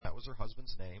was her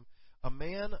husband's name, a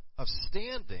man of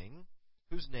standing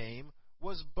whose name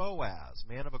was Boaz,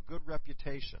 man of a good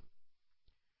reputation.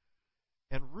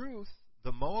 And Ruth,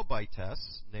 the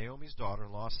Moabitess, Naomi's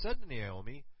daughter-in-law, said to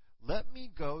Naomi, "Let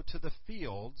me go to the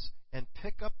fields and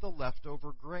pick up the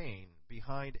leftover grain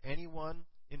behind anyone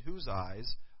in whose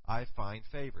eyes I find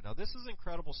favor." Now, this is an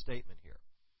incredible statement here.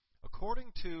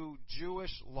 According to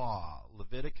Jewish law,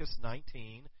 Leviticus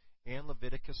 19 and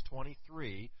Leviticus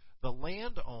 23, the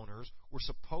landowners were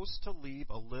supposed to leave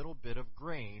a little bit of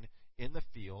grain in the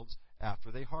fields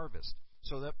after they harvest,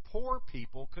 so that poor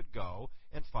people could go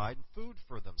and find food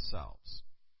for themselves.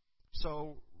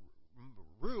 So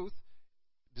Ruth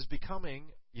is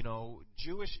becoming,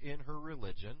 Jewish in her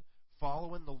religion,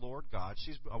 following the Lord God.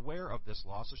 She's aware of this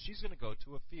law, so she's going to go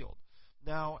to a field.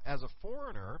 Now, as a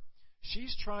foreigner,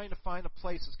 she's trying to find a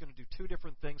place that's going to do two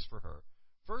different things for her.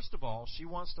 First of all, she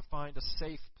wants to find a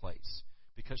safe place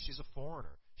because she's a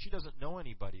foreigner. She doesn't know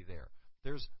anybody there.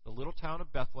 There's the little town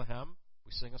of Bethlehem.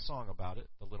 We sing a song about it,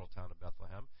 the little town of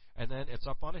Bethlehem. And then it's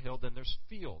up on a hill. Then there's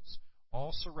fields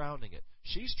all surrounding it.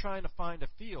 She's trying to find a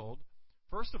field,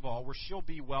 first of all, where she'll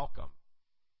be welcome,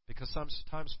 because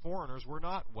sometimes foreigners were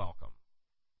not welcome.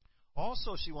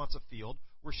 Also, she wants a field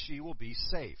where she will be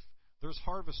safe. There's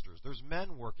harvesters. There's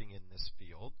men working in this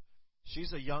field.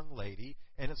 She's a young lady,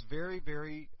 and it's very,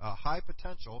 very high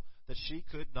potential that she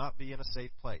could not be in a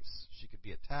safe place. She could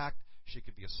be attacked. She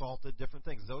could be assaulted, different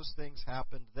things. Those things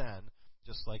happened then,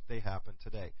 just like they happen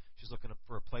today. She's looking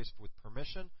for a place with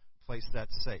permission, a place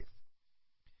that's safe.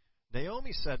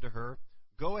 Naomi said to her,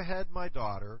 "Go ahead, my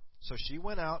daughter." So she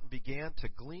went out and began to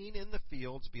glean in the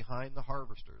fields behind the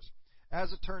harvesters.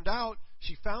 As it turned out,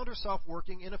 she found herself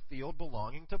working in a field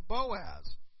belonging to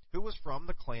Boaz, who was from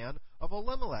the clan of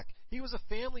Elimelech. He was a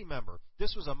family member.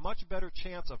 This was a much better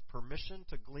chance of permission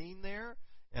to glean there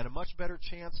and a much better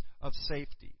chance of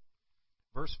safety.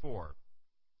 Verse 4.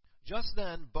 Just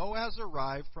then Boaz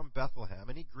arrived from Bethlehem,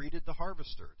 and he greeted the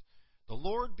harvesters. "The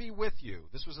Lord be with you."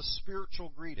 This was a spiritual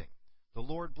greeting. "The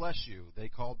Lord bless you," they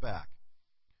called back.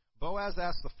 Boaz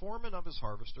asked the foreman of his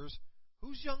harvesters,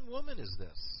 "Whose young woman is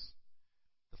this?"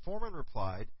 The foreman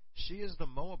replied, "She is the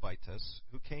Moabitess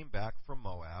who came back from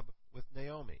Moab with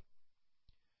Naomi."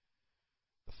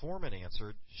 The foreman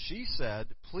answered, "She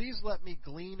said, 'Please let me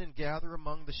glean and gather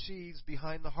among the sheaves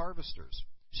behind the harvesters.'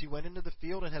 She went into the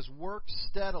field and has worked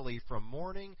steadily from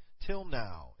morning till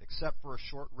now, except for a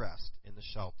short rest in the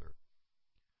shelter."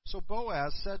 So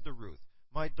Boaz said to Ruth,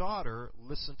 "My daughter,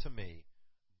 listen to me.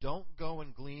 Don't go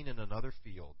and glean in another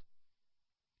field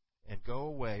and go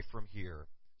away from here.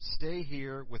 Stay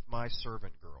here with my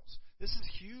servant girls." This is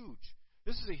huge.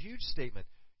 This is a huge statement.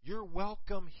 You're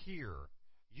welcome here.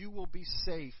 You will be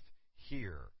safe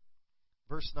here.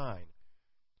 Verse 9.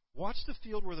 "Watch the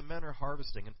field where the men are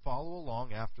harvesting and follow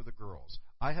along after the girls.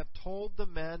 I have told the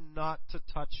men not to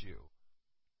touch you."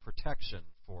 Protection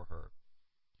for her.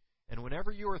 "And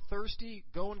whenever you are thirsty,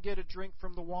 go and get a drink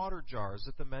from the water jars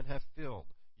that the men have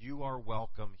filled. You are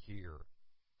welcome here."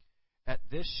 At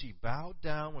this she bowed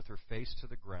down with her face to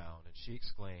the ground, and she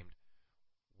exclaimed,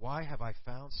 "Why have I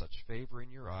found such favor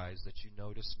in your eyes that you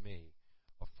notice me,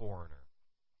 a foreigner?"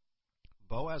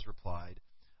 Boaz replied,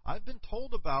 "I've been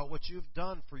told about what you have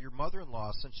done for your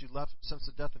mother-in-law since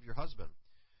the death of your husband,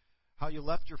 how you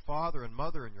left your father and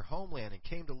mother and your homeland and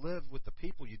came to live with the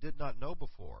people you did not know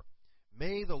before.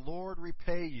 May the Lord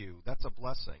repay you," that's a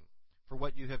blessing, "for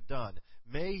what you have done.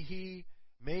 May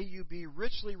you be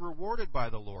richly rewarded by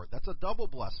the Lord." That's a double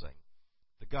blessing.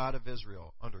 "The God of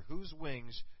Israel, under whose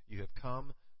wings you have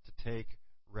come to take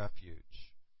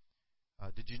refuge."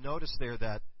 Did you notice there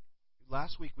that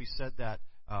last week we said that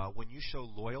when you show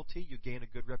loyalty, you gain a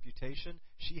good reputation?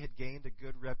 She had gained a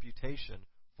good reputation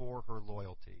for her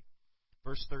loyalty.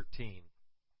 Verse 13.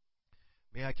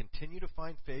 "May I continue to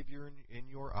find favor in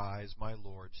your eyes, my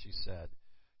Lord," she said.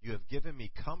 "You have given me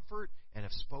comfort and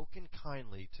have spoken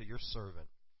kindly to your servant.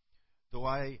 Though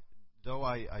I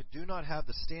do not have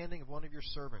the standing of one of your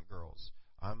servant girls."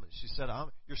 She said,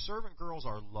 "Your servant girls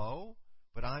are low,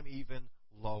 but I'm even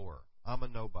lower. I'm a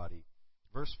nobody."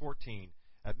 Verse 14.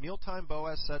 At mealtime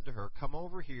Boaz said to her, "Come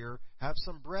over here, have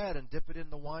some bread and dip it in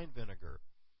the wine vinegar."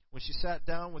 When she sat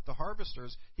down with the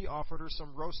harvesters, he offered her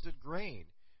some roasted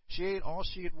grain. She ate all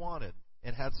she had wanted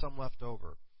and had some left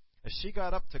over. As she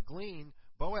got up to glean,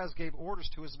 Boaz gave orders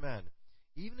to his men,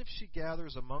 "Even if she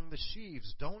gathers among the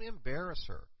sheaves, don't embarrass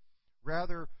her.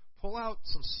 Rather, pull out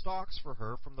some stalks for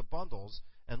her from the bundles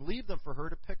and leave them for her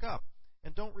to pick up.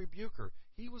 And don't rebuke her."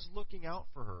 He was looking out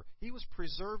for her. He was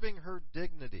preserving her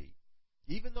dignity.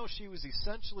 Even though she was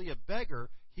essentially a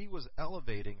beggar, he was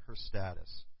elevating her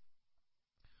status.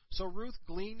 So Ruth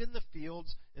gleaned in the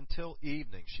fields until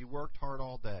evening. She worked hard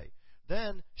all day.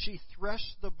 Then she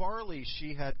threshed the barley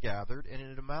she had gathered, and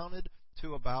it amounted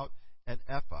to about an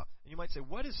ephah. And you might say,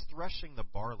 what is threshing the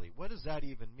barley? What does that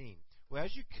even mean? Well,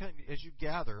 as you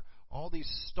gather all these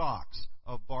stalks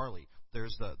of barley,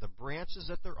 there's the branches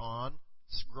that they're on,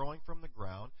 growing from the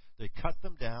ground. They cut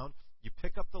them down. You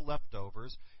pick up the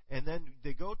leftovers, and then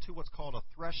they go to what's called a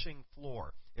threshing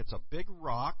floor. It's a big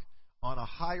rock on a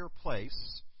higher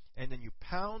place, and then you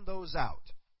pound those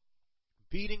out,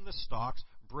 beating the stalks,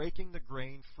 breaking the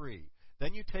grain free.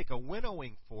 Then you take a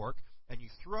winnowing fork, and you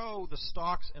throw the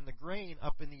stalks and the grain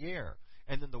up in the air.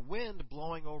 And then the wind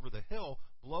blowing over the hill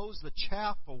blows the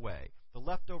chaff away, the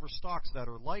leftover stalks that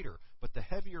are lighter, but the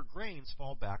heavier grains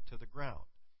fall back to the ground.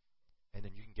 And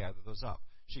then you can gather those up.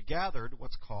 She gathered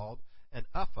what's called an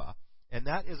ephah, and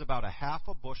that is about a half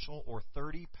a bushel or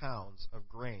 30 pounds of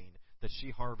grain that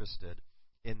she harvested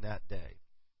in that day.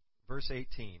 Verse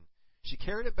 18, she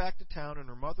carried it back to town, and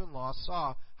her mother-in-law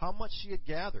saw how much she had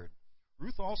gathered.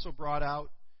 Ruth also brought out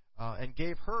and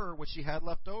gave her what she had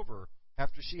left over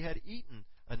after she had eaten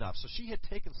enough. So she had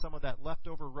taken some of that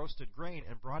leftover roasted grain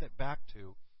and brought it back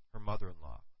to her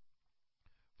mother-in-law.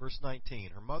 Verse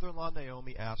 19, her mother-in-law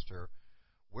Naomi asked her,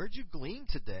 "Where'd you glean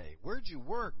today? Where'd you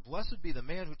work? Blessed be the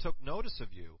man who took notice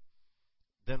of you."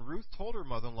 Then Ruth told her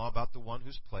mother-in-law about the one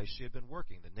whose place she had been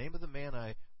working. "The name of the man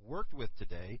I worked with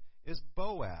today is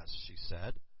Boaz," she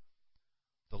said.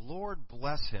 "The Lord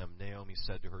bless him," Naomi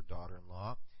said to her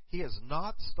daughter-in-law. "He has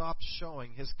not stopped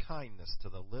showing his kindness to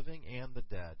the living and the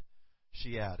dead."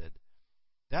 She added,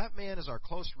 "That man is our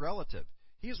close relative.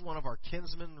 He is one of our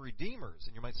kinsman redeemers."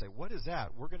 And you might say, what is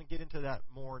that? We're going to get into that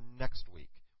more next week.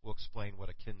 We'll explain what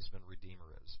a kinsman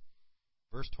redeemer is.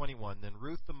 Verse 21, then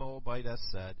Ruth the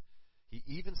Moabitess said, "He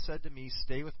even said to me,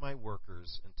 'Stay with my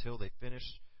workers until they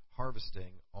finish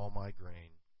harvesting all my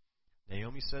grain.'"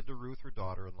 Naomi said to Ruth, her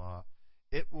daughter-in-law,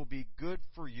 "It will be good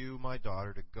for you, my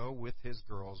daughter, to go with his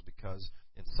girls, because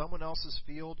in someone else's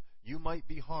field you might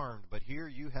be harmed, but here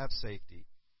you have safety."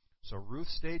 So Ruth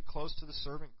stayed close to the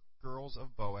servant girls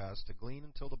of Boaz to glean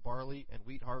until the barley and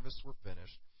wheat harvests were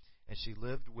finished, and she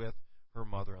lived with her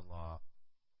mother-in-law.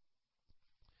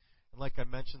 And like I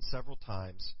mentioned several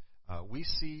times, we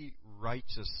see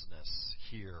righteousness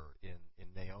here in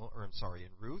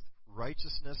Ruth,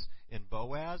 righteousness in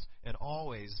Boaz, and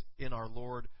always in our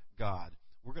Lord God.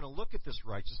 We're going to look at this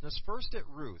righteousness first at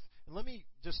Ruth. And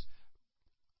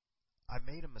I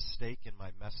made a mistake in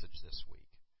my message this week.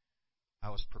 I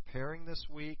was preparing this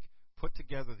week, put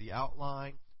together the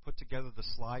outline, put together the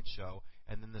slideshow,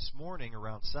 and then this morning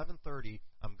around 7:30,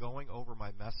 I'm going over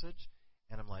my message,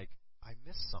 and I'm like, I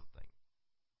missed something.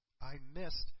 I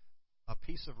missed a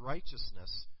piece of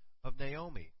righteousness of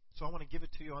Naomi. So I want to give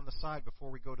it to you on the side before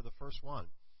we go to the first one.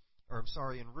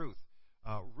 In Ruth.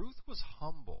 Ruth was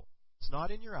humble. It's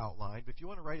not in your outline, but if you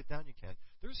want to write it down, you can.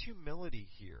 There's humility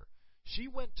here. She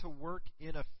went to work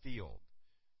in a field.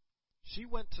 She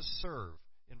went to serve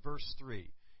in verse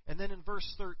 3. And then in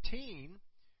verse 13,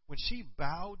 when she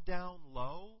bowed down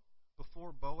low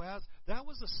before Boaz, that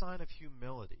was a sign of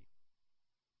humility.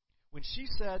 When she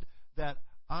said that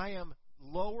I am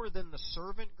lower than the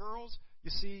servant girls,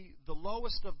 you see, the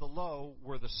lowest of the low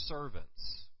were the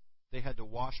servants. They had to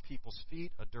wash people's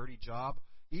feet, a dirty job.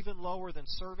 Even lower than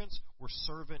servants were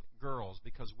servant girls,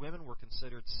 because women were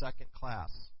considered second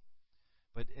class.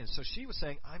 And so she was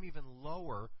saying, I'm even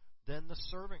lower than the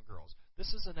servant girls.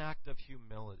 This is an act of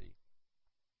humility.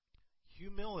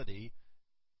 Humility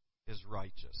is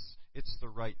righteous. It's the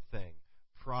right thing.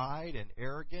 Pride and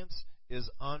arrogance is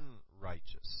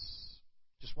unrighteous.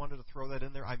 Just wanted to throw that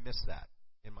in there. I missed that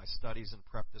in my studies and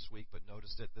prep this week, but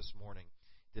noticed it this morning.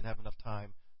 Didn't have enough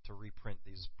time to reprint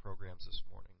these programs this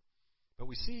morning. But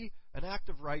we see an act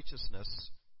of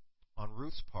righteousness on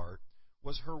Ruth's part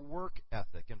was her work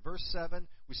ethic. In verse 7,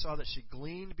 we saw that she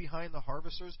gleaned behind the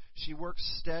harvesters. She worked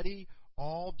steady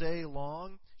all day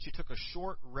long. She took a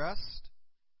short rest.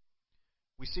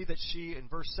 We see that in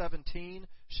verse 17,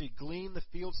 she gleaned the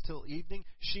fields till evening.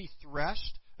 She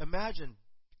threshed. Imagine,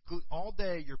 all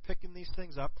day you're picking these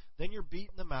things up, then you're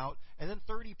beating them out, and then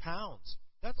 30 pounds.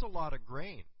 That's a lot of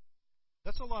grain.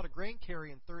 That's a lot of grain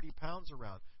carrying 30 pounds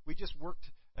around. We just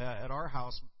worked at our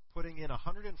house putting in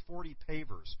 140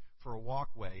 pavers for a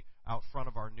walkway out front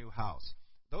of our new house.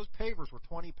 Those pavers were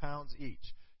 20 pounds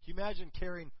each. Can you imagine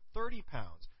carrying 30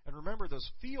 pounds? And remember,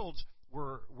 those fields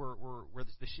where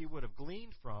she would have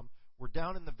gleaned from were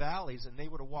down in the valleys, and they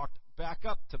would have walked back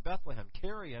up to Bethlehem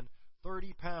carrying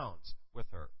 30 pounds with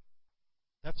her.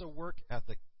 That's a work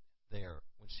ethic there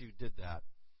when she did that.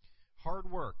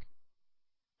 Hard work,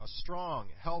 a strong,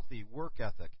 healthy work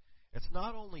ethic. It's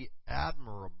not only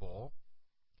admirable,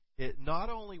 it not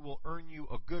only will earn you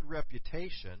a good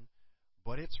reputation,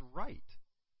 but it's right.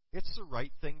 It's the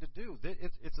right thing to do.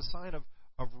 It's a sign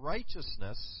of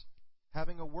righteousness,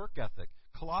 having a work ethic.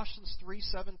 Colossians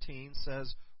 3:17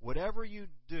 says, whatever you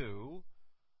do,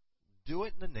 do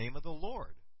it in the name of the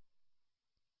Lord.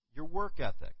 Your work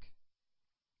ethic,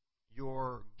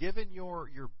 your giving your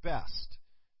best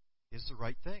is the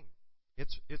right thing.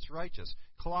 It's righteous.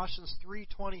 Colossians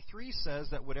 3:23 says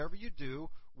that whatever you do,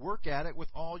 work at it with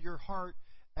all your heart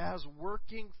as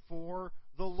working for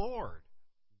the Lord.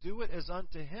 Do it as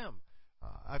unto Him.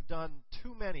 I've done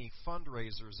too many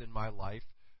fundraisers in my life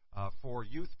for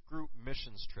youth group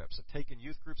missions trips. I've taken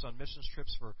youth groups on missions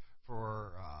trips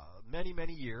for many,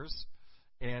 many years.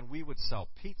 And we would sell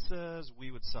pizzas,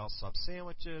 we would sell sub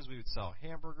sandwiches, we would sell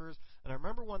hamburgers. And I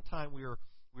remember one time we were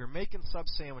making sub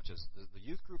sandwiches. The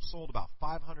youth group sold about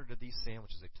 500 of these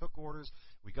sandwiches. They took orders.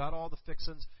 We got all the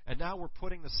fixins, and now we're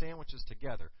putting the sandwiches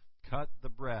together. Cut the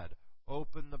bread,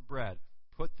 open the bread,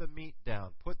 put the meat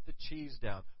down, put the cheese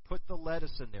down, put the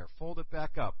lettuce in there, fold it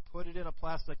back up, put it in a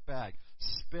plastic bag,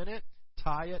 spin it,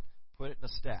 tie it, put it in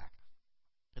a stack.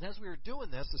 And as we were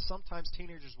doing this, as sometimes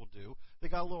teenagers will do, they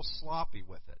got a little sloppy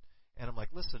with it. And I'm like,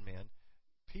 listen, man,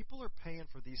 people are paying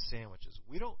for these sandwiches.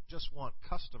 We don't just want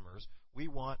customers, we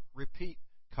want repeat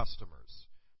customers.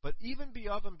 But even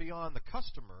above and beyond the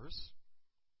customer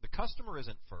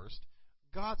isn't first,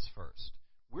 God's first.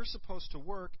 We're supposed to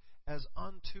work as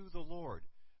unto the Lord.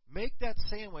 Make that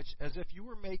sandwich as if you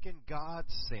were making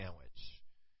God's sandwich.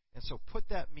 And so put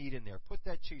that meat in there, put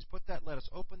that cheese, put that lettuce,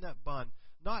 open that bun,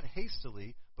 not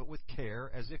hastily, but with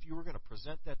care, as if you were going to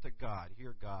present that to God.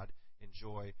 Here, God,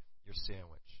 enjoy your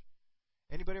sandwich.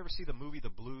 Anybody ever see the movie The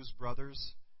Blues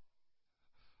Brothers?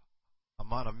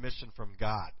 I'm on a mission from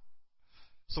God.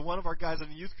 So one of our guys in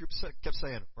the youth group kept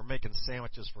saying, we're making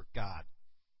sandwiches for God.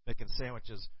 Making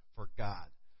sandwiches for God.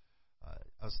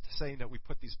 I was saying that we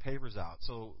put these pavers out.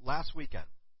 So last weekend,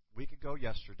 a week ago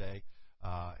yesterday,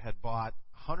 had bought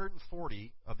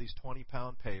 140 of these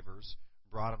 20-pound pavers,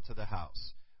 brought them to the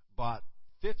house. Bought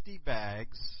 50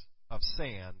 bags of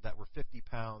sand that were 50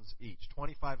 pounds each,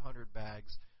 2,500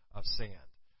 bags of sand.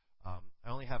 I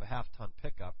only have a half-ton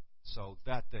pickup, so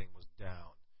that thing was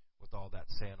down with all that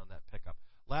sand on that pickup.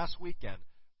 Last weekend,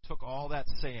 took all that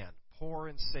sand,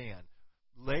 pouring sand,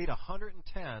 laid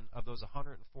 110 of those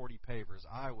 140 pavers.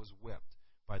 I was whipped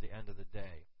by the end of the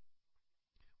day.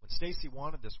 When Stacy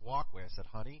wanted this walkway, I said,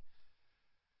 honey,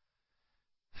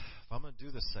 if I'm going to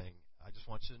do this thing, I just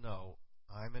want you to know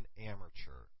I'm an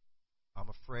amateur. I'm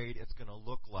afraid it's going to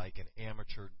look like an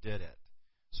amateur did it.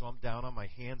 So I'm down on my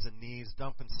hands and knees,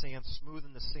 dumping sand,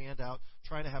 smoothing the sand out,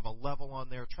 trying to have a level on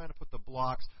there, trying to put the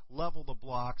blocks, level the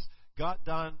blocks. Got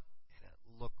done, and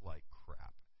it looked like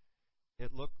crap.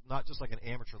 It looked not just like an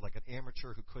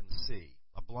amateur who couldn't see,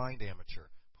 a blind amateur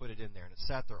put it in there, and it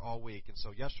sat there all week. And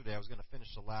so yesterday I was going to finish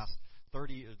the last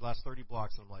 30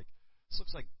 blocks, and I'm like, this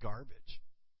looks like garbage.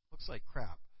 Looks like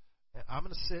crap. And I'm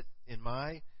going to sit in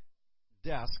my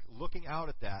desk looking out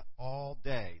at that all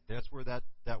day. That's where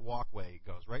that walkway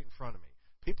goes, right in front of me.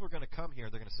 People are going to come here,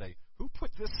 they're going to say, who put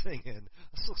this thing in?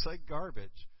 This looks like garbage.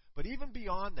 But even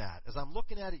beyond that, as I'm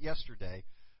looking at it yesterday,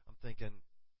 I'm thinking,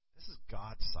 this is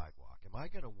God's sidewalk. Am I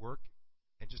going to work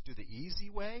and just do the easy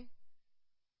way?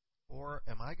 Or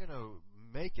am I going to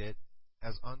make it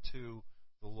as unto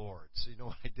the Lord? So you know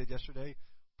what I did yesterday?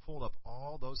 Pulled up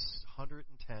all those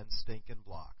 110 stinking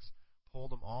blocks.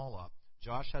 Pulled them all up.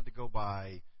 Josh had to go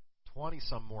buy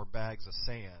 20-some more bags of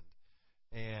sand,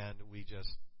 and we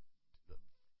just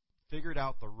figured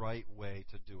out the right way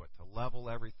to do it, to level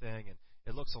everything, and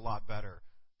it looks a lot better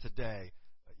today.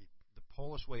 The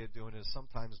Polish way of doing it is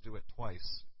sometimes do it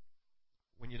twice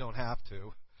when you don't have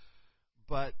to.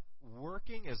 But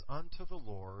working as unto the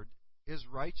Lord is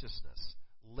righteousness.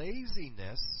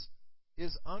 Laziness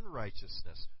is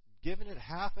unrighteousness. Giving it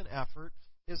half an effort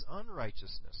is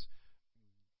unrighteousness.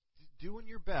 Doing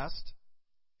your best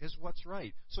is what's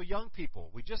right. So young people,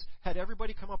 we just had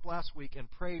everybody come up last week and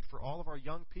prayed for all of our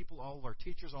young people, all of our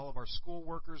teachers, all of our school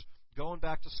workers going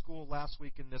back to school last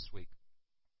week and this week.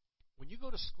 When you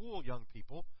go to school, young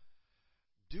people,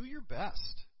 do your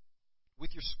best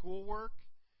with your schoolwork.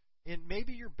 And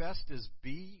maybe your best is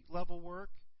B-level work.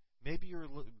 Maybe your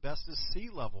best is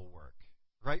C-level work.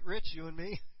 Right, Rich, you and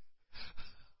me?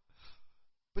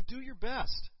 But do your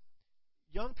best.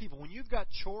 Young people, when you've got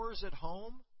chores at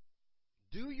home,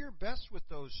 do your best with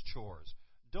those chores.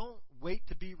 Don't wait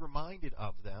to be reminded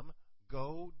of them.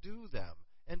 Go do them.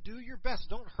 And do your best.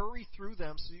 Don't hurry through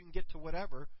them so you can get to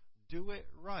whatever. Do it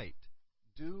right.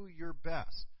 Do your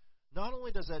best. Not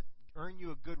only does that earn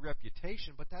you a good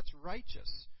reputation, but that's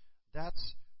righteous.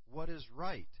 That's what is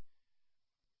right.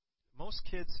 Most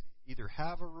kids either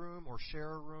have a room or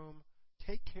share a room.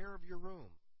 Take care of your room.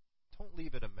 Don't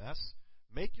leave it a mess.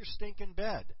 Make your stinking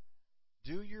bed.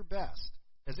 Do your best.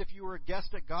 As if you were a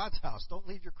guest at God's house. Don't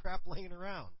leave your crap laying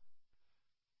around.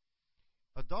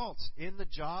 Adults, in the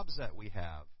jobs that we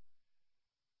have,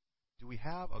 do we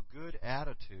have a good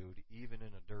attitude even in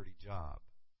a dirty job?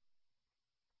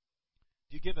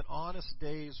 Do you give an honest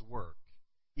day's work?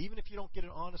 Even if you don't get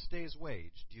an honest day's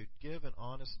wage, do you give an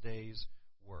honest day's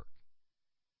work?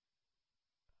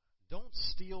 Don't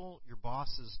steal your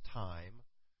boss's time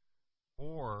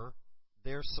or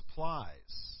their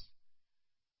supplies.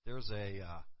 There's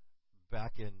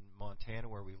back in Montana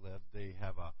where we live, they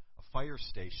have a fire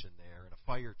station there and a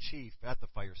fire chief at the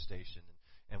fire station.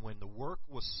 And when the work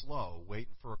was slow,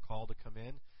 waiting for a call to come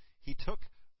in, he took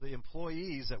the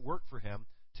employees that worked for him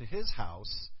to his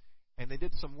house, and they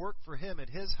did some work for him at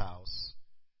his house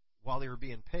while they were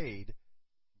being paid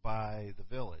by the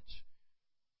village.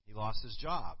 He lost his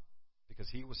job because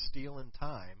he was stealing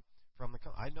time from the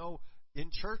company. I know in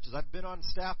churches, I've been on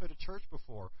staff at a church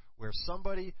before where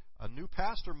a new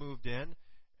pastor moved in,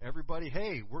 everybody,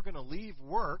 hey, we're going to leave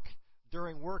work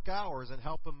during work hours and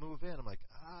help them move in. I'm like,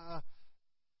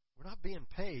 we're not being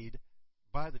paid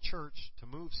by the church to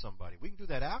move somebody. We can do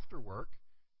that after work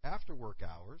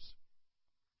hours.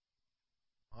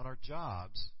 On our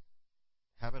jobs,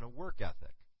 having a work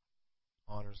ethic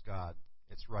honors God.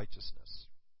 It's righteousness.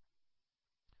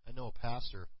 I know a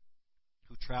pastor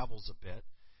who travels a bit,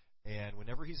 and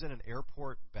whenever he's in an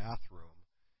airport bathroom,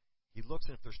 he looks,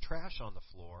 and if there's trash on the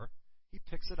floor, he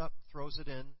picks it up and throws it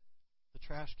in the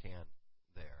trash can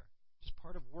there. Just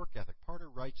part of work ethic, part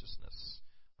of righteousness.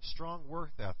 A strong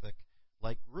work ethic,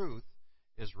 like Ruth,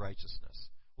 is righteousness.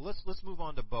 Well, let's move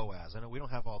on to Boaz. I know we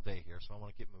don't have all day here, so I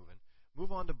want to keep moving.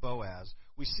 Move on to Boaz.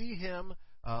 We see him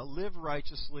live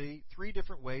righteously 3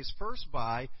 different ways. First,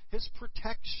 by his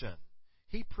protection.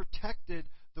 He protected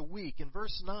the weak. In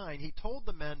verse 9, he told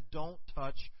the men, don't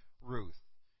touch Ruth.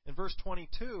 In verse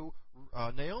 22,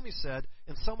 Naomi said,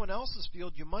 in someone else's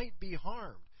field you might be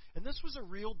harmed. And this was a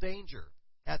real danger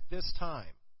at this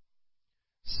time.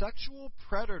 Sexual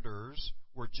predators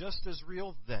were just as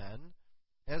real then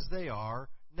as they are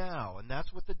now. And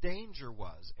that's what the danger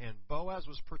was. And Boaz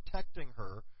was protecting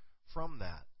her from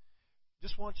that.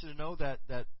 Just want you to know that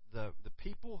the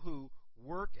people who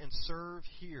work and serve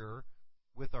here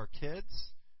with our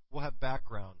kids will have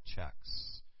background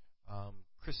checks.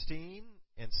 Christine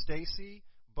and Stacy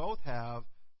both have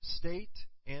state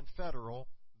and federal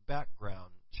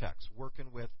background checks working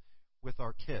with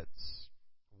our kids.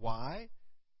 Why?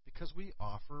 Because we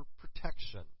offer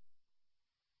protection.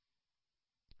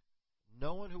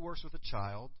 No one who works with a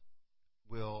child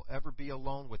will ever be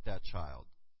alone with that child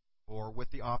or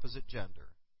with the opposite gender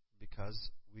because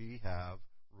we have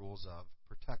rules of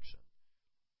protection.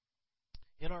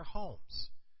 In our homes,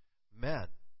 men,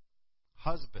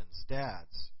 husbands,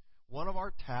 dads, one of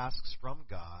our tasks from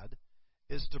God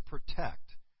is to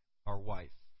protect our wife,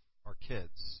 our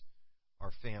kids,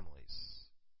 our families.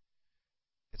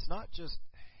 It's not just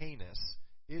heinous,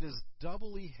 it is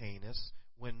doubly heinous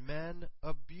when men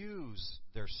abuse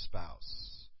their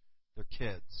spouse, their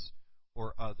kids,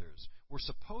 or others. We're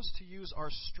supposed to use our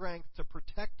strength to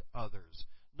protect others,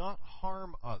 not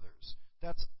harm others.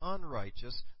 That's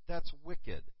unrighteous. That's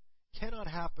wicked. Cannot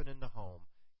happen in the home.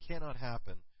 Cannot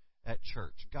happen at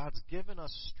church. God's given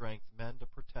us strength, men, to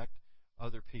protect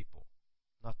other people,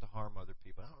 not to harm other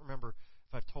people. I don't remember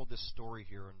if I've told this story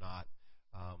here or not.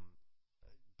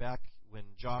 Back when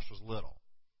Josh was little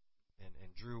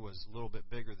and Drew was a little bit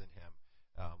bigger than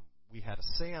him, we had a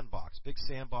sandbox, big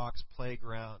sandbox,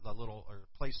 playground, a little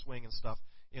play swing and stuff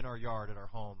in our yard at our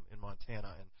home in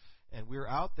Montana. And we were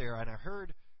out there, and I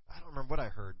don't remember what I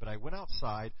heard, but I went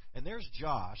outside, and there's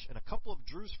Josh, and a couple of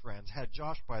Drew's friends had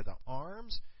Josh by the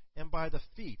arms and by the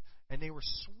feet, and they were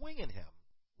swinging him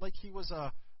like he was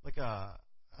I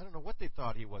don't know what they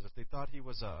thought he was, if they thought he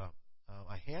was a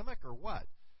hammock or what.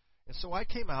 And so I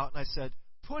came out and I said,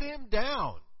 put him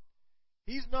down.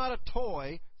 He's not a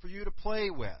toy for you to play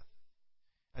with.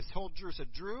 I told Drew, I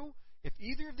said, Drew, if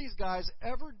either of these guys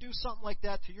ever do something like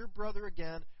that to your brother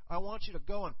again, I want you to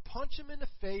go and punch him in the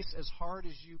face as hard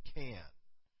as you can.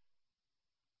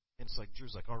 And it's like,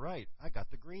 Drew's like, all right, I got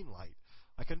the green light.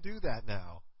 I can do that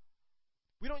now.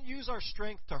 We don't use our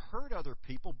strength to hurt other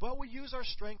people, but we use our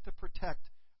strength to protect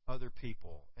other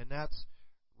people. And that's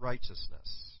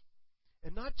righteousness.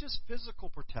 And not just physical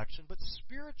protection, but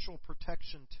spiritual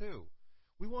protection too.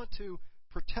 We want to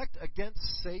protect against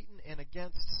Satan and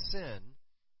against sin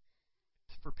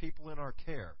for people in our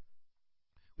care.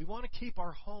 We want to keep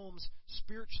our homes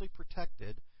spiritually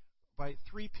protected by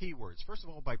 3 P words. First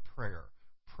of all, by prayer.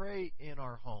 Pray in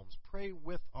our homes. Pray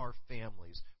with our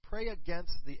families. Pray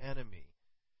against the enemy.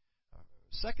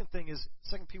 Second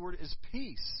P word is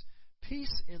peace.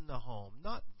 Peace in the home,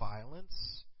 not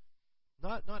violence,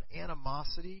 not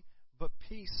animosity, but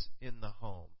peace in the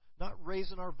home. Not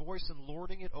raising our voice and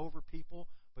lording it over people,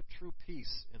 but true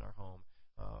peace in our home.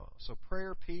 So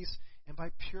prayer, peace, and by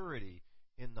purity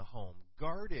in the home.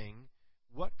 Guarding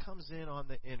what comes in on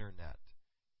the internet,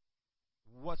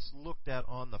 what's looked at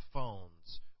on the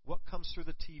phones, what comes through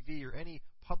the TV or any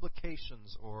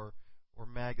publications or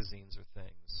magazines or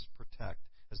things. Protect.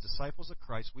 As disciples of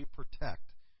Christ, we protect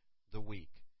the weak,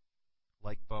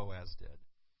 like Boaz did.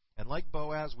 And like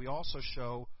Boaz, we also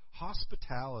show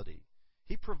hospitality.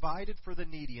 He provided for the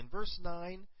needy. In verse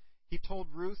 9, he told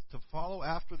Ruth to follow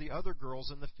after the other girls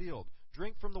in the field.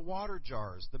 Drink from the water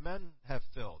jars the men have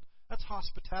filled. That's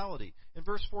hospitality. In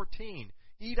verse 14,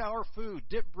 eat our food,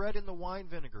 dip bread in the wine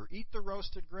vinegar, eat the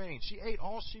roasted grain. She ate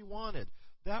all she wanted.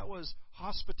 That was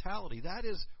hospitality. That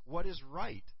is what is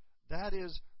right. That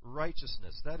is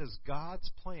righteousness. That is God's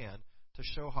plan to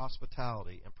show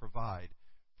hospitality and provide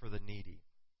for the needy.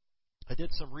 I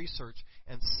did some research,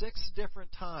 and 6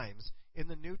 different times in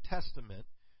the New Testament,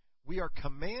 we are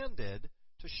commanded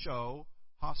to show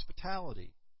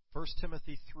hospitality. 1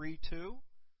 Timothy 3:2,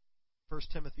 1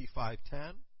 Timothy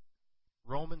 5:10,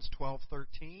 Romans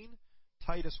 12:13,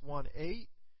 Titus 1:8,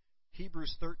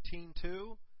 Hebrews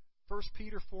 13:2, 1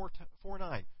 Peter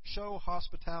 4:9. Show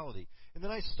hospitality. And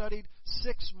then I studied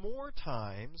 6 more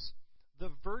times the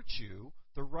virtue,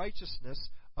 the righteousness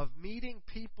of meeting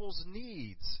people's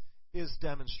needs is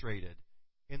demonstrated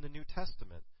in the New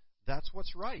Testament. That's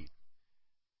what's right.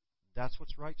 That's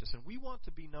what's righteous. And we want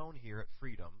to be known here at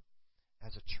Freedom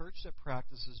as a church that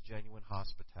practices genuine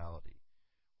hospitality.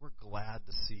 We're glad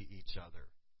to see each other.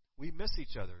 We miss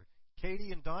each other.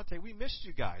 Katie and Dante, we missed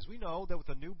you guys. We know that with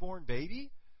a newborn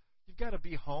baby, you've got to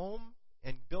be home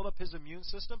and build up his immune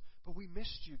system, but we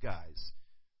missed you guys.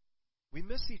 We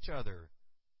miss each other.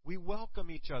 We welcome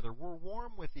each other. We're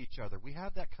warm with each other. We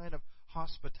have that kind of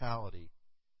hospitality.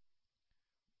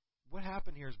 What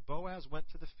happened here is Boaz went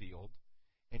to the field,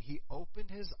 and he opened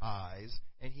his eyes,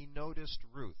 and he noticed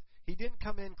Ruth. He didn't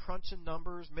come in crunching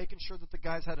numbers, making sure that the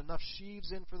guys had enough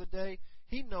sheaves in for the day.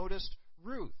 He noticed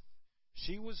Ruth.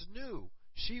 She was new.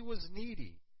 She was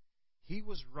needy. He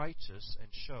was righteous and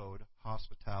showed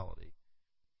hospitality.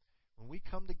 When we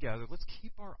come together, let's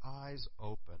keep our eyes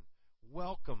open.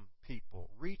 Welcome people.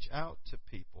 Reach out to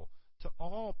people, to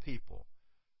all people.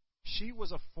 She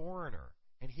was a foreigner,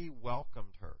 and he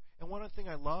welcomed her. And one other thing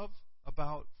I love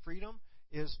about Freedom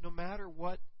is no matter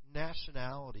what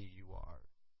nationality you are,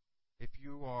 if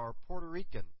you are Puerto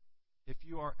Rican, if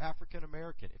you are African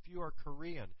American, if you are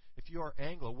Korean, if you are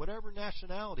Anglo, whatever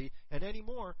nationality, and any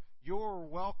more, you're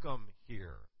welcome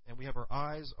here. And we have our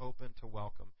eyes open to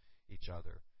welcome each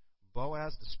other.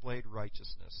 Boaz displayed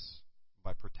righteousness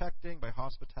by protecting, by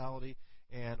hospitality,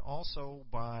 and also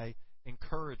by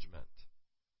encouragement.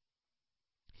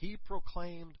 He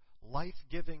proclaimed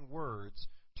life-giving words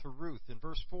to Ruth. In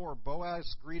verse 4,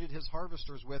 Boaz greeted his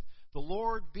harvesters with, "The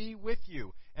Lord be with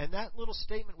you." And that little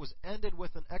statement was ended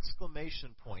with an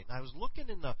exclamation point. And I was looking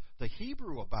in the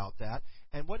Hebrew about that,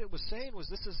 and what it was saying was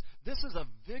this is a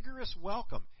vigorous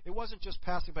welcome. It wasn't just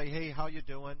passing by, "Hey, how you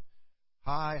doing?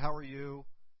 Hi, how are you?"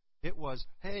 It was,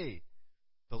 "Hey,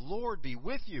 the Lord be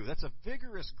with you." That's a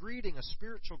vigorous greeting, a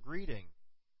spiritual greeting.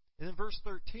 And in verse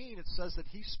 13, it says that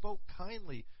he spoke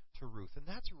kindly to Ruth, and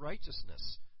that's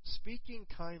righteousness. Speaking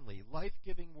kindly,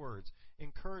 life-giving words,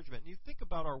 encouragement. And you think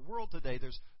about our world today,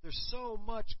 there's so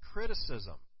much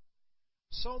criticism,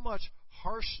 so much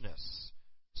harshness,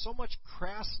 so much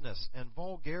crassness and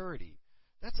vulgarity.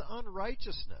 That's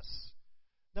unrighteousness.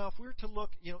 Now, if we were to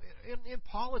look, in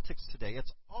politics today,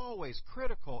 it's always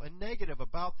critical and negative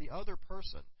about the other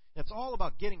person. It's all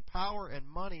about getting power and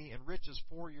money and riches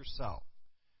for yourself.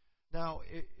 Now,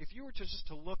 if you were just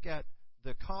to look at the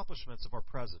accomplishments of our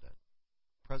president,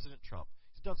 President Trump,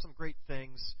 he's done some great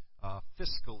things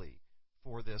fiscally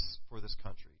for this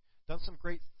country, done some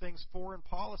great things foreign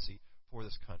policy for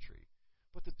this country.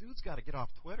 But the dude's got to get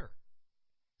off Twitter.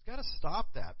 He's got to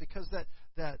stop that, because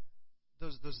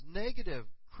those negative,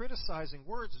 criticizing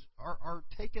words are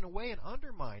taken away and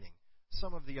undermining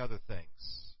some of the other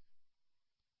things.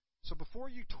 So before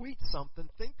you tweet something,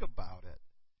 think about it.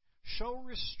 Show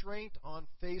restraint on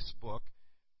Facebook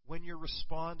when you're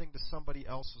responding to somebody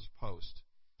else's post.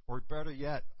 Or better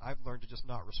yet, I've learned to just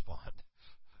not respond.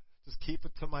 Just keep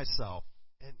it to myself.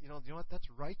 And you know what? That's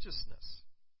righteousness.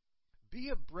 Be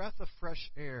a breath of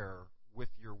fresh air with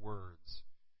your words.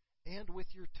 and with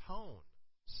your tone.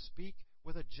 Speak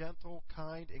with a gentle,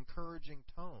 kind, encouraging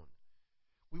tone.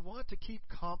 We want to keep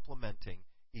complimenting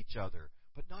each other,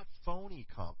 but not phony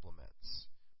compliments,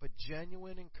 but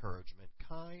genuine encouragement,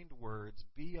 kind words,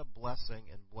 be a blessing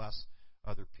and bless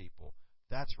other people.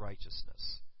 That's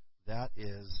righteousness. That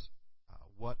is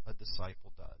what a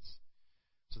disciple does.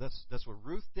 So that's what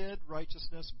Ruth did,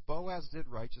 righteousness. Boaz did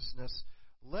righteousness.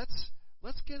 Let's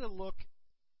get a look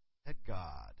at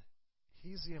God.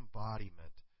 He's the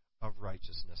embodiment of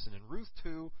righteousness. And in Ruth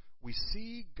 2, we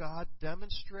see God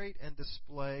demonstrate and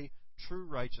display true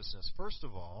righteousness. First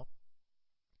of all,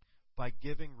 by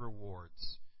giving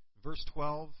rewards. Verse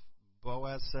 12,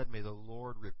 Boaz said, "May the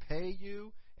Lord repay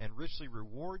you and richly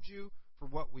reward you for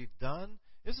what we've done."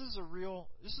 This is a real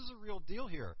deal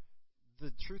here.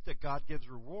 The truth that God gives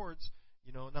rewards.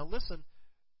 Now listen,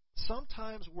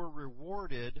 sometimes we're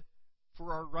rewarded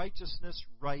for our righteousness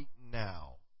right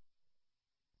now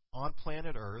on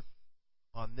planet Earth,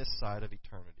 on this side of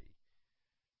eternity,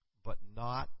 but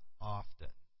not often.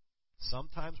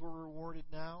 Sometimes we're rewarded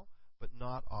now, but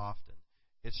not often.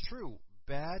 It's true,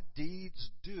 bad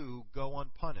deeds do go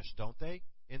unpunished, don't they,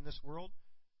 in this world?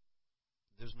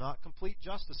 There's not complete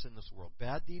justice in this world.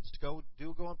 Bad deeds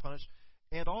do go unpunished,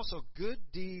 and also good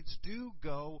deeds do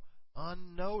go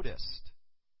unnoticed.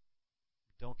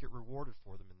 Don't get rewarded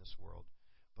for them in this world.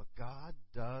 But God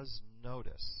does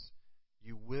notice.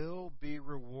 You will be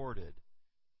rewarded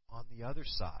on the other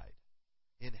side.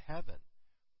 In heaven,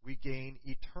 we gain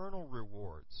eternal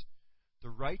rewards. The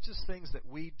righteous things that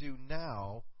we do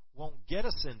now won't get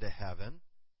us into heaven.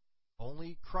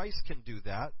 Only Christ can do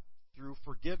that through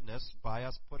forgiveness by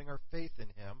us putting our faith in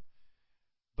Him.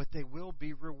 But they will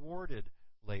be rewarded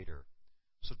later.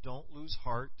 So don't lose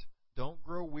heart. Don't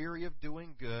grow weary of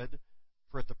doing good,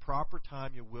 for at the proper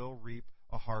time you will reap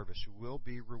a harvest. You will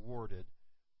be rewarded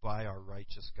by our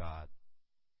righteous God.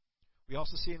 We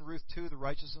also see in Ruth 2 the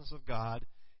righteousness of God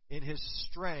in His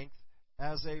strength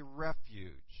as a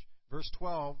refuge. Verse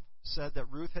 12 said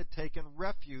that Ruth had taken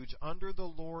refuge under the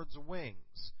Lord's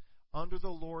wings, under the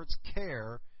Lord's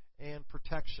care and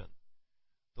protection.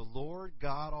 The Lord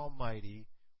God Almighty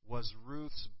was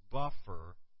Ruth's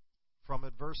buffer from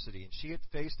adversity, and she had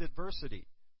faced adversity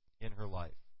in her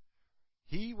life.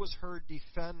 He was her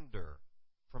defender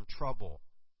from trouble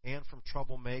and from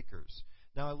troublemakers.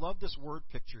 Now, I love this word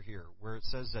picture here where it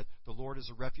says that the Lord is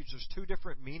a refuge. There's two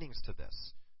different meanings to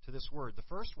this word. The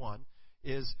first one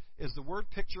is the word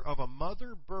picture of a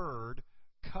mother bird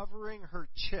covering her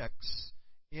chicks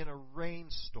in a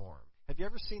rainstorm. Have you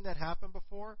ever seen that happen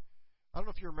before? I don't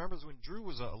know if you remember, when Drew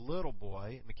was a little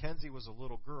boy and Mackenzie was a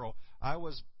little girl, I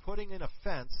was putting in a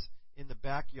fence in the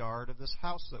backyard of this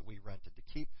house that we rented to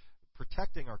keep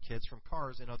protecting our kids from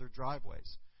cars in other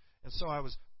driveways. And so I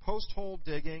was post hole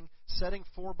digging, setting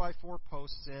 4x4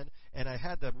 posts in, and I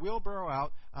had the wheelbarrow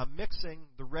out. I'm mixing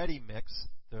the ready mix,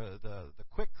 the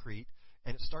Quikrete,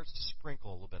 and it starts to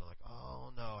sprinkle a little bit. I'm like,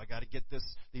 oh no, I got to get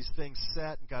these things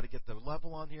set and got to get the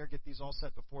level on here, get these all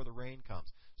set before the rain comes.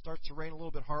 Starts to rain a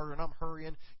little bit harder, and I'm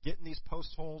hurrying, getting these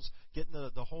post holes, getting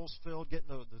the holes filled, getting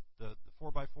the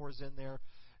 4x4s in there.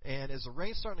 And as the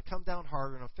rain's starting to come down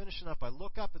harder, and I'm finishing up, I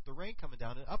look up at the rain coming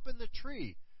down, and up in the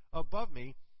tree above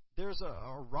me, there's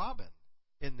a robin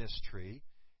in this tree,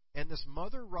 and this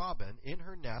mother robin in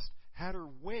her nest had her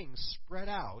wings spread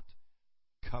out,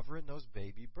 covering those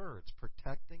baby birds,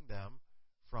 protecting them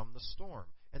from the storm.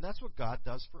 And that's what God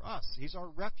does for us. He's our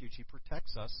refuge. He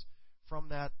protects us from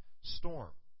that storm.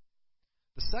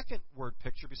 The second word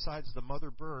picture, besides the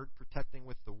mother bird protecting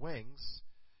with the wings,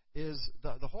 is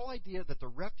the whole idea that the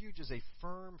refuge is a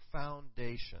firm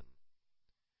foundation.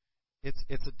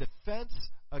 It's a defense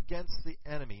against the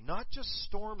enemy. Not just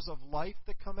storms of life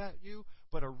that come at you,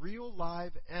 but a real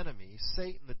live enemy,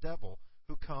 Satan, the devil,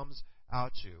 who comes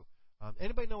at you.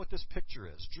 Anybody know what this picture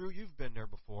is? Drew, you've been there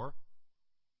before.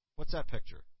 What's that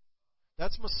picture?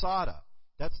 That's Masada.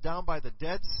 That's down by the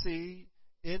Dead Sea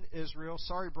in Israel.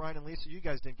 Sorry, Brian and Lisa, you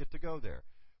guys didn't get to go there.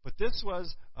 But this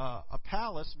was a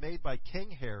palace made by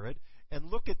King Herod. And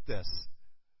look at this.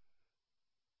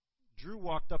 Drew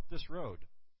walked up this road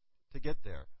to get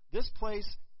there. This place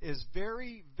is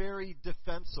very, very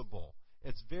defensible.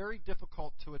 It's very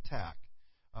difficult to attack.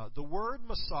 The word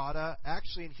Masada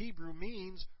actually in Hebrew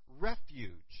means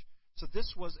refuge. So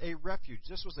this was a refuge.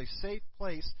 This was a safe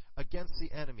place against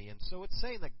the enemy. And so it's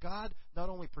saying that God not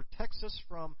only protects us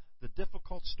from the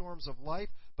difficult storms of life,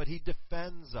 but He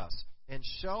defends us and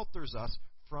shelters us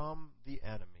from the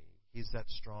enemy. He's that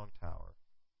strong tower.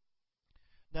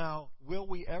 Now, will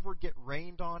we ever get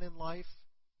rained on in life?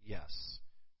 Yes.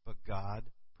 But God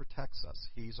protects us.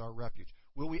 He's our refuge.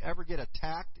 Will we ever get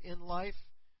attacked in life?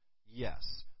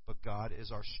 Yes, but God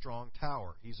is our strong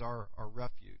tower. He's our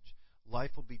refuge.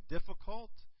 Life will be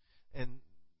difficult, and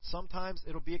sometimes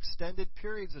it'll be extended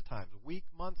periods of time, weeks,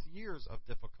 months, years of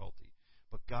difficulty.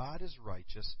 But God is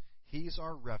righteous. He's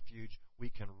our refuge. We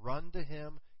can run to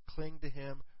Him, cling to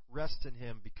Him, rest in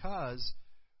Him, because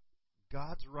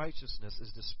God's righteousness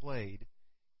is displayed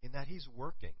in that He's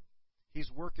working.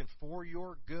 He's working for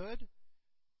your good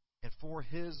and for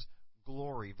His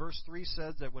glory. Verse 3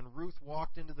 says that when Ruth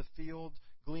walked into the field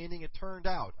gleaning, it turned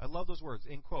out, I love those words,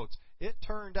 in quotes, it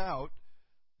turned out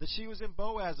that she was in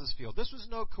Boaz's field. This was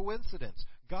no coincidence.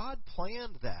 God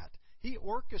planned that. He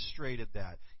orchestrated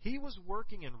that. He was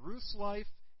working in Ruth's life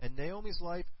and Naomi's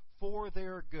life for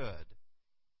their good,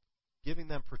 giving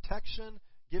them protection,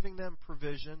 giving them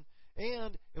provision,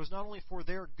 and it was not only for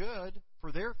their good,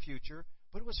 for their future,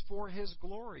 but it was for His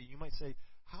glory. You might say,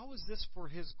 how is this for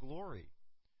His glory?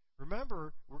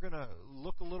 Remember, we're going to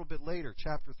look a little bit later,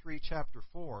 chapter 3, chapter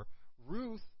 4.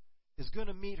 Ruth is going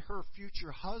to meet her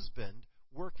future husband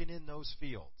working in those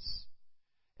fields.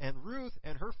 And Ruth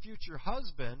and her future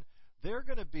husband, they're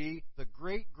going to be the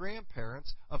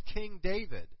great-grandparents of King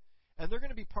David. And they're going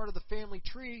to be part of the family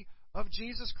tree of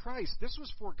Jesus Christ. This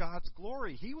was for God's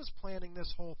glory. He was planning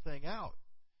this whole thing out.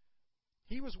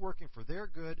 He was working for their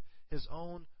good, His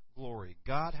own glory.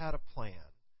 God had a plan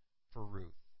for Ruth.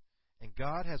 And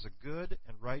God has a good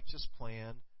and righteous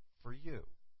plan for you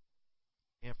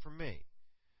and for me.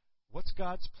 What's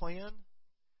God's plan?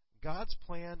 God's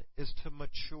plan is to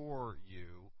mature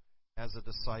you as a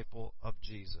disciple of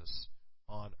Jesus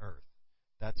on earth.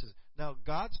 Now,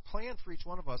 God's plan for each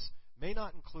one of us may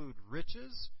not include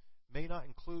riches, may not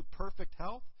include perfect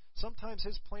health. Sometimes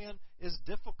His plan is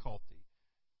difficulty.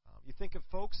 You think of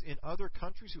folks in other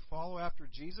countries who follow after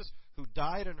Jesus who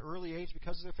died at an early age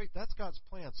because of their faith. That's God's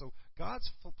plan. So God's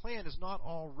plan is not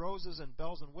all roses and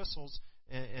bells and whistles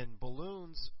and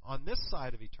balloons on this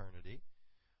side of eternity.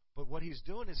 But what He's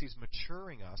doing is He's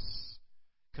maturing us,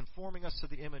 conforming us to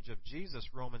the image of Jesus.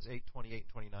 Romans 8:28 and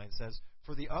 29 says,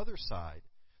 for the other side,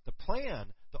 the plan,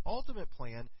 the ultimate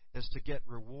plan, is to get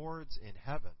rewards in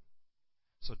heaven.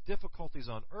 So difficulties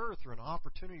on earth are an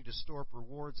opportunity to store up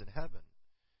rewards in heaven.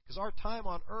 Because our time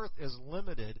on earth is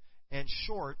limited and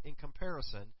short in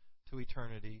comparison to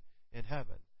eternity in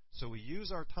heaven. So we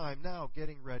use our time now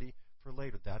getting ready for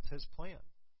later. That's His plan.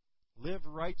 Live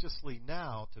righteously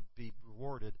now to be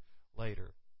rewarded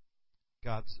later.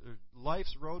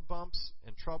 Life's road bumps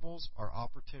and troubles are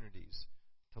opportunities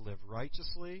to live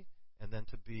righteously and then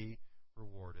to be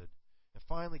rewarded. And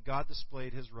finally, God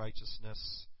displayed His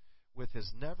righteousness with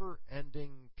His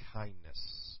never-ending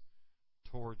kindness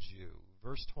towards you.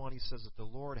 Verse 20 says that the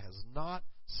Lord has not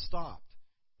stopped.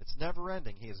 It's never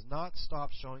ending. He has not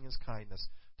stopped showing His kindness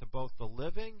to both the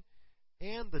living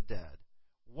and the dead.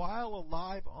 While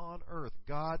alive on earth,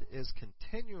 God is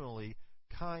continually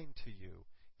kind to you.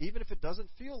 Even if it doesn't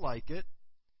feel like it,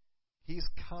 He's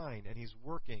kind and He's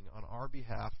working on our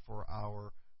behalf for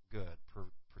our good,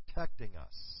 protecting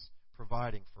us,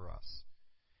 providing for us.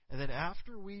 And then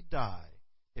after we die,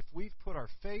 if we've put our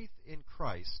faith in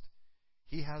Christ,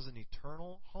 He has an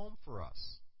eternal home for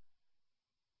us.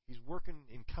 He's working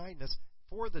in kindness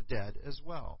for the dead as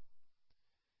well.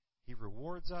 He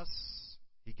rewards us.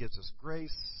 He gives us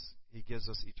grace. He gives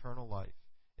us eternal life.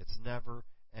 It's never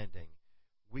ending.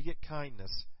 We get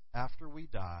kindness after we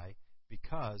die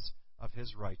because of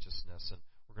His righteousness. And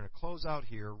we're going to close out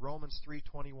here, Romans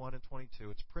 3:21 and 22.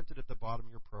 It's printed at the bottom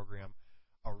of your program.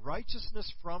 A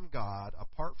righteousness from God,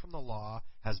 apart from the law,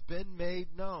 has been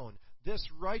made known. This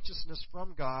righteousness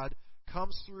from God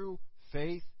comes through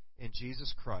faith in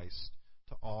Jesus Christ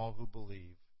to all who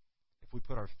believe. If we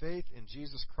put our faith in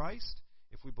Jesus Christ,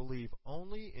 if we believe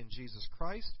only in Jesus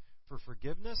Christ for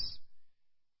forgiveness,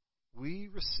 we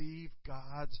receive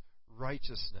God's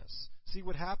righteousness. See,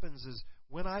 what happens is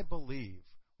when I believe,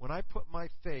 when I put my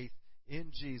faith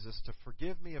in Jesus to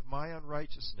forgive me of my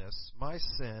unrighteousness, my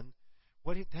sin,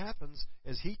 what happens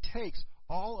is He takes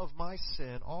all of my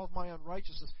sin, all of my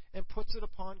unrighteousness, and puts it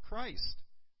upon Christ.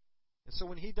 And so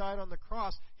when He died on the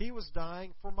cross, He was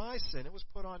dying for my sin. It was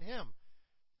put on Him.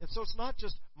 And so it's not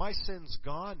just my sin's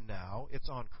gone now, it's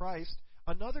on Christ.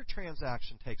 Another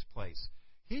transaction takes place.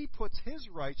 He puts His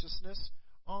righteousness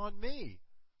on me.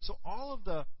 So all of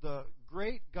the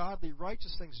great, godly,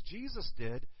 righteous things Jesus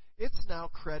did, it's now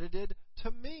credited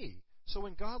to me. So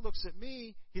when God looks at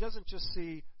me, He doesn't just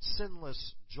see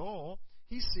sinless Joel.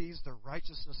 He sees the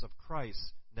righteousness of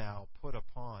Christ now put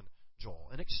upon Joel.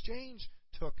 An exchange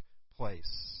took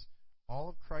place. All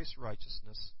of Christ's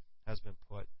righteousness has been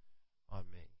put on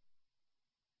me.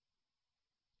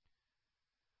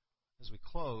 As we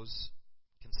close,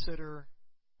 consider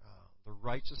the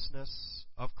righteousness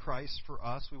of Christ for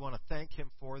us. We want to thank Him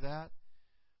for that.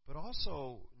 But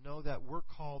also know that we're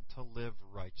called to live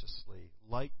righteously,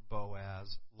 like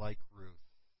Boaz, like Ruth.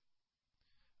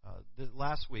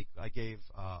 Last week I gave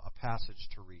a passage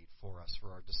to read for us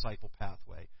for our disciple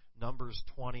pathway, Numbers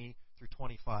 20 through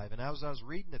 25. And as I was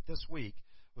reading it this week,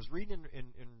 I was reading in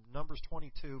Numbers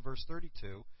 22, verse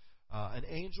 32, an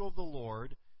angel of the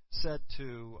Lord said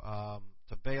to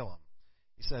Balaam,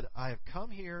 he said, I have come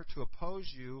here to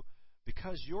oppose you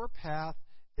because your path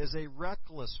is a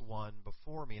reckless one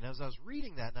before me. And as I was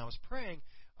reading that and I was praying,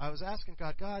 I was asking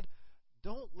God,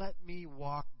 don't let me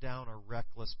walk down a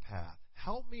reckless path.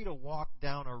 Help me to walk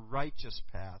down a righteous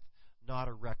path, not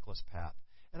a reckless path.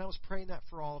 And I was praying that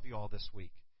for all of you all this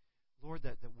week. Lord,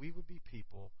 that we would be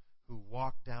people who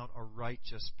walk down a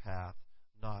righteous path,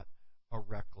 not a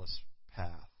reckless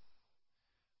path.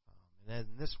 And then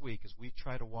this week, as we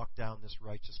try to walk down this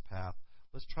righteous path,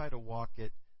 let's try to walk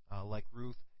it like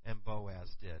Ruth and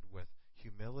Boaz did, with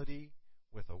humility,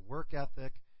 with a work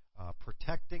ethic,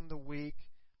 protecting the weak,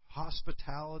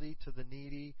 hospitality to the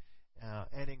needy,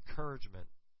 and encouragement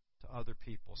to other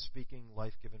people, speaking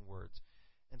life-giving words.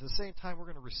 And at the same time, we're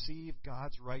going to receive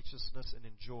God's righteousness and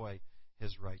enjoy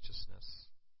His righteousness.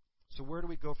 So where do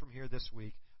we go from here this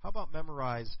week? How about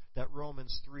memorize that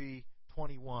Romans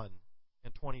 3:21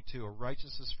 and 22? A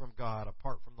righteousness from God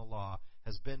apart from the law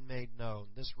has been made known.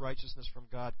 This righteousness from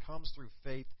God comes through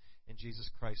faith in Jesus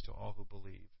Christ to all who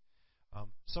believe.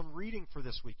 Some reading for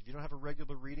this week, if you don't have a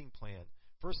regular reading plan.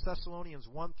 1 Thessalonians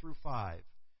 1 through 5.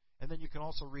 And then you can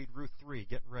also read Ruth 3,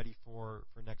 getting ready for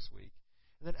next week.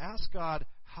 And then ask God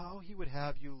how He would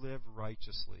have you live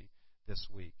righteously this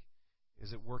week.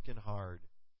 Is it working hard?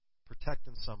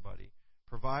 Protecting somebody?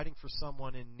 Providing for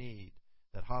someone in need?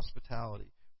 That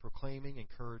hospitality? Proclaiming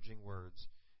encouraging words?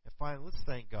 And finally, let's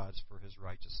thank God for His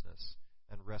righteousness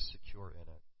and rest secure in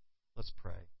it. Let's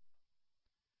pray.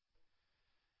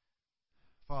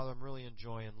 Father, I'm really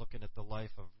enjoying looking at the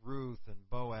life of Ruth and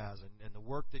Boaz and the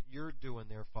work that You're doing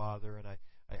there, Father. And I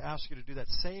ask You to do that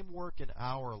same work in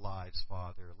our lives,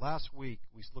 Father. Last week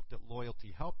we looked at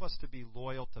loyalty. Help us to be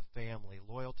loyal to family,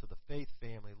 loyal to the faith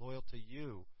family, loyal to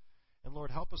You. And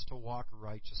Lord, help us to walk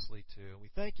righteously too. And we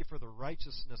thank You for the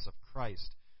righteousness of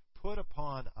Christ put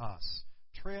upon us,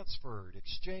 transferred,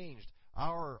 exchanged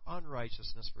our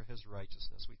unrighteousness for His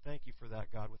righteousness. We thank You for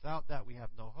that, God. Without that, we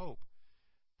have no hope.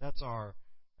 That's our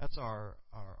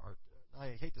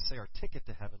I hate to say our ticket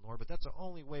to heaven, Lord, but that's the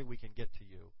only way we can get to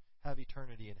You, have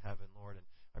eternity in heaven, Lord. And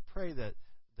I pray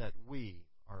that we,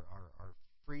 our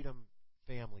freedom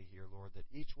family here, Lord, that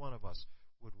each one of us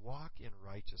would walk in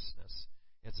righteousness.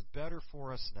 It's better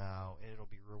for us now, and it'll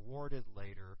be rewarded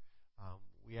later.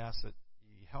 We ask that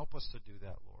You help us to do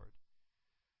that, Lord.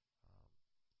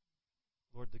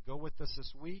 Lord, to go with us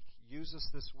this week, use us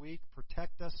this week,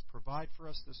 protect us, provide for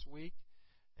us this week.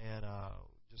 And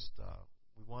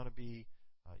we want to be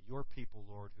Your people,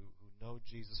 Lord, who know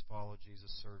Jesus, follow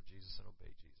Jesus, serve Jesus, and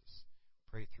obey Jesus.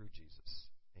 Pray through Jesus.